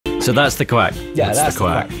So that's the quack. Yeah, that's the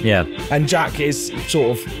quack. Yeah. And Jack is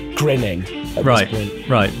sort of grinning at this point.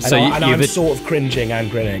 Right. And, So I'm sort of cringing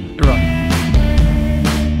and grinning. Right.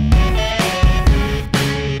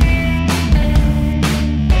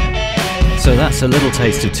 So that's a little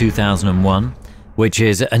taste of 2001, which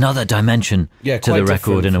is another dimension to the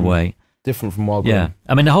record in a way. Different from Wild Green. Yeah,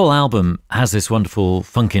 I mean the whole album has this wonderful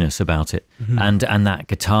funkiness about it, and that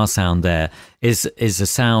guitar sound there is a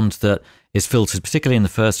sound that is filtered, particularly in the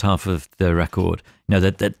first half of the record. You know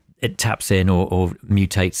that it taps in or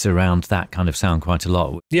mutates around that kind of sound quite a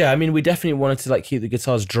lot. Yeah, I mean we definitely wanted to like keep the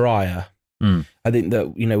guitars drier. I think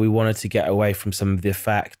that we wanted to get away from some of the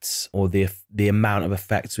effects or the amount of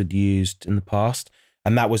effects we'd used in the past.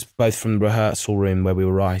 And that was both from the rehearsal room where we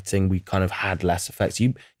were writing, we kind of had less effects.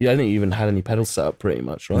 I don't think you even had any pedals set up pretty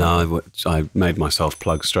much, right? No, I made myself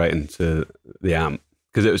plug straight into the amp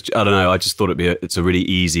because it was, I don't know, I just thought it's a really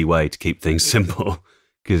easy way to keep things simple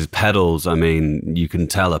because pedals, I mean, you can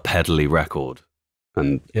tell a pedally record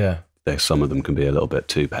and some of them can be a little bit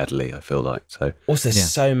too pedally, I feel like. So also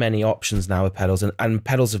there's so many options now with pedals and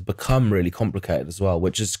pedals have become really complicated as well,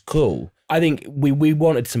 which is cool. I think we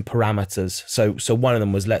wanted some parameters. So one of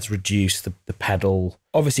them was let's reduce the pedal.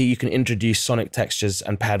 Obviously you can introduce sonic textures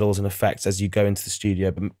and pedals and effects as you go into the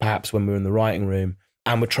studio, but perhaps when we're in the writing room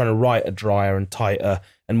and we're trying to write a drier and tighter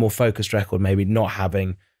and more focused record, maybe not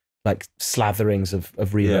having like slatherings of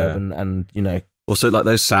reverb and also, like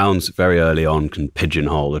those sounds very early on can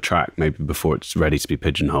pigeonhole a track, maybe before it's ready to be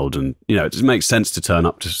pigeonholed. And, it just makes sense to turn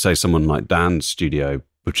up to, say, someone like Dan's studio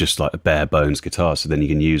with just like a bare bones guitar. So then you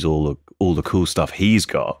can use all the cool stuff he's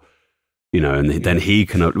got, and then he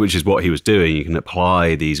can, which is what he was doing. You can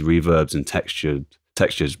apply these reverbs and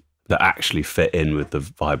textures that actually fit in with the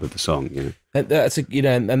vibe of the song. And that's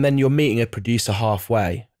and then you're meeting a producer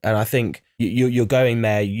halfway. And I think you're going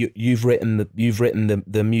there. You've written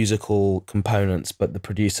the musical components, but the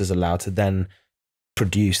producer's allowed to then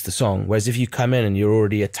produce the song. Whereas if you come in and you're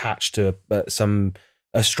already attached to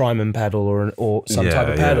a Strymon pedal or some type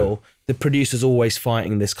of pedal, the producer's always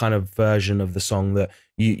fighting this kind of version of the song that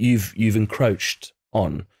you've encroached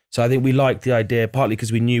on. So I think we liked the idea partly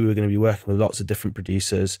because we knew we were going to be working with lots of different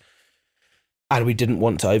producers, and we didn't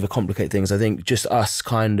want to overcomplicate things. I think just us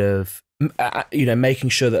kind of making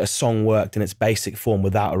sure that a song worked in its basic form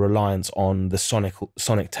without a reliance on the sonic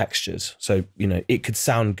textures. So, it could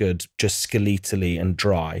sound good just skeletally and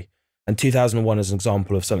dry. And 2001 is an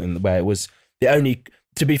example of something where it was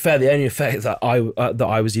to be fair, the only effect that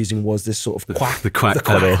I was using was this sort of quack. The quack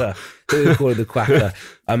pedal. We call it the quacker.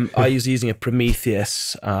 I was using a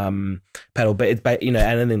Prometheus pedal, but it's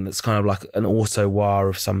anything that's kind of like an auto wah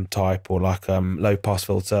of some type or like low pass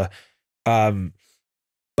filter.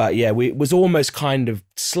 But yeah, it was almost kind of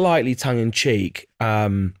slightly tongue in cheek.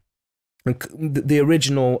 The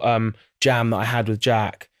original jam that I had with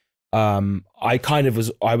Jack, I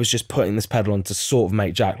was just putting this pedal on to sort of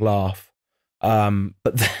make Jack laugh. But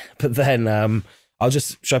then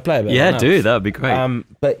should I play a bit? Yeah, do, that would be great.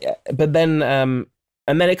 But then and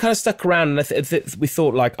then it kind of stuck around, and we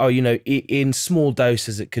thought like, in small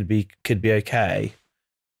doses it could be okay.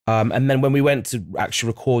 And then when we went to actually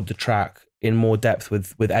record the track in more depth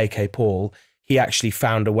with AK Paul, he actually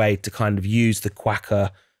found a way to kind of use the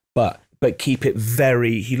quacker, but keep it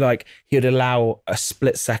very. He'd allow a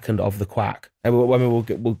split second of the quack, and we'll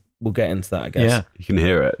get into that, I guess. Yeah, you can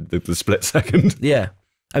hear it, the split second. Yeah,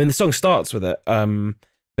 I mean the song starts with it.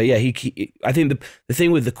 But yeah, I think the thing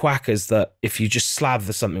with the quack is that if you just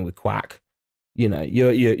slather something with quack, you're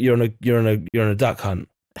on a duck hunt.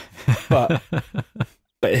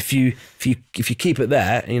 But if you keep it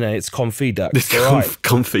there, it's comfy duck. It's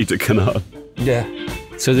comfy to canard. Yeah.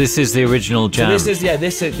 So this is the original jam. So this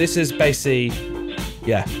is basically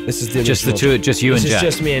this is the original. Just the two, just you and Jack. This is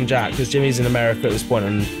just me and Jack because Jimmy's in America at this point,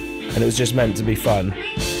 and it was just meant to be fun.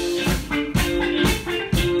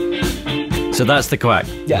 So that's the quack.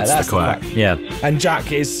 Yeah, that's the quack. Yeah. And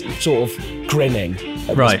Jack is sort of grinning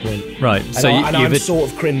at this point. Right. So I'm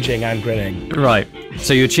sort of cringing and grinning. Right.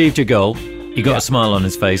 So you achieved your goal. You got a smile on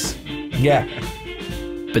his face. Yeah.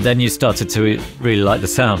 But then you started to really like the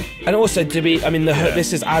sound. And also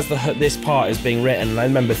this is this part is being written, and I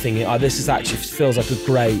remember thinking, this is actually feels like a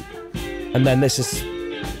great. And then this was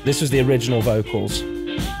the original vocals.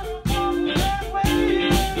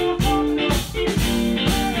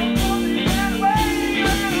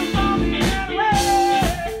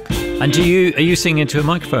 And are you singing into a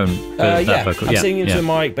microphone? That vocal? I'm singing into a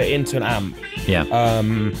mic, but into an amp. Yeah.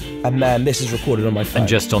 And then this is recorded on my phone. And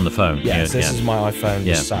just on the phone. Yeah, so this is my iPhone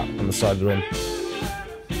just sat on the side of the room.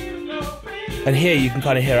 And here you can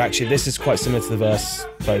kind of hear, actually, this is quite similar to the verse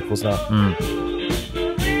vocals now.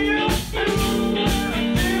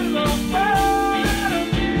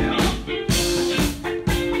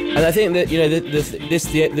 And I think that, you know,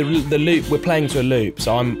 the loop, we're playing to a loop,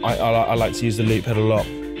 so I like to use the loop head a lot.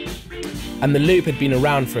 And the loop had been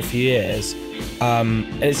around for a few years. And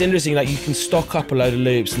it's interesting, like, you can stock up a load of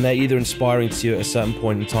loops and they're either inspiring to you at a certain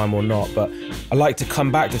point in time or not. But I like to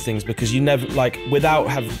come back to things because you never, like, without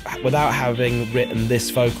having written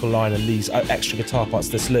this vocal line and these extra guitar parts,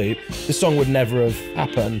 this loop, the song would never have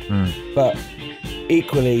happened. But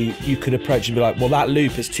equally, you could approach and be like, well, that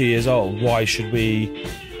loop is 2 years old. Why should we?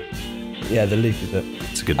 Yeah, the loop is it.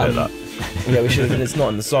 It's a good bit of that. Yeah, we should have. It's not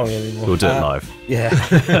in the song anymore. We'll do it live. Yeah.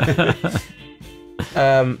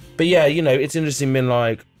 But yeah, you know, it's interesting being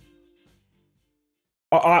like,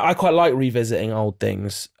 I quite like revisiting old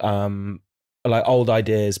things, like old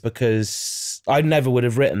ideas, because I never would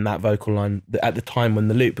have written that vocal line at the time when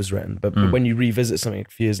the loop was written. But when you revisit something a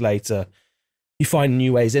few years later, you find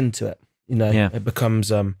new ways into it. You know, it becomes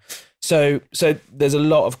so there's a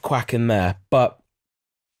lot of quack in there. But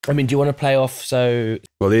I mean, do you want to play off? So,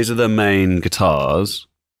 well, these are the main guitars.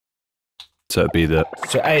 So it'd be the.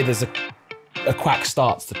 So there's a quack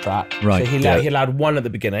starts the track. Right. So he allowed one at the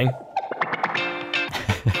beginning.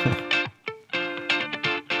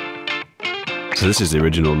 So this is the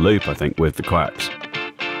original loop, I think, with the quacks.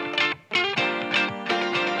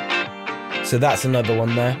 So that's another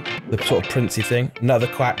one there, the sort of Princey thing. Another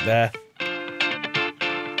quack there.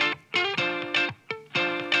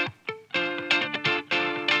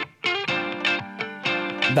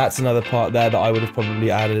 That's another part there that I would have probably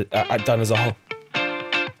done as a whole.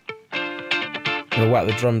 I'm gonna whack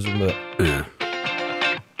the drums with it. Yeah.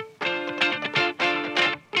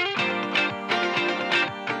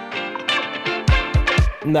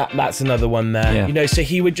 And that's another one there. Yeah. You know, so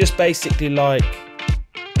he would just basically like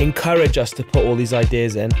encourage us to put all these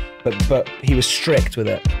ideas in, but he was strict with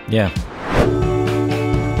it. Yeah.